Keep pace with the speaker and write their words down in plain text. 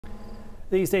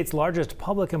The state's largest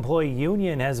public employee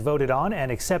union has voted on and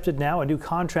accepted now a new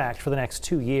contract for the next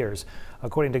 2 years.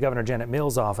 According to Governor Janet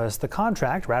Mills' office, the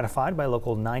contract, ratified by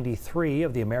Local 93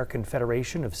 of the American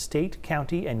Federation of State,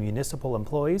 County, and Municipal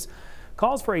Employees,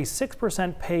 calls for a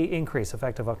 6% pay increase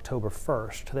effective October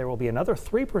 1st. There will be another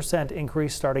 3%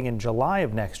 increase starting in July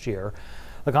of next year.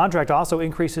 The contract also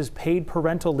increases paid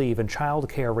parental leave and child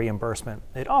care reimbursement.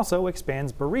 It also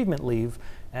expands bereavement leave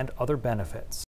and other benefits.